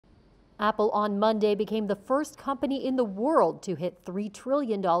Apple on Monday became the first company in the world to hit $3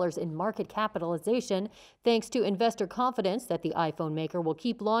 trillion in market capitalization, thanks to investor confidence that the iPhone maker will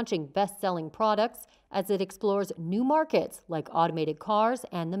keep launching best-selling products as it explores new markets like automated cars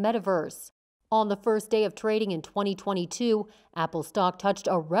and the metaverse. On the first day of trading in 2022, Apple stock touched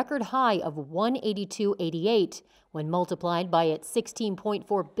a record high of $182.88. When multiplied by its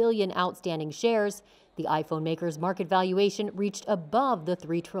 16.4 billion outstanding shares, the iPhone maker's market valuation reached above the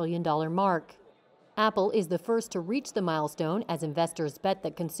 $3 trillion mark. Apple is the first to reach the milestone as investors bet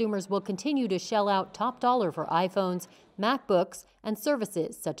that consumers will continue to shell out top dollar for iPhones, MacBooks, and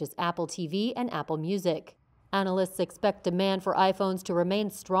services such as Apple TV and Apple Music. Analysts expect demand for iPhones to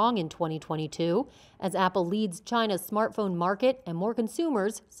remain strong in 2022 as Apple leads China's smartphone market and more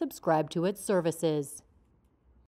consumers subscribe to its services.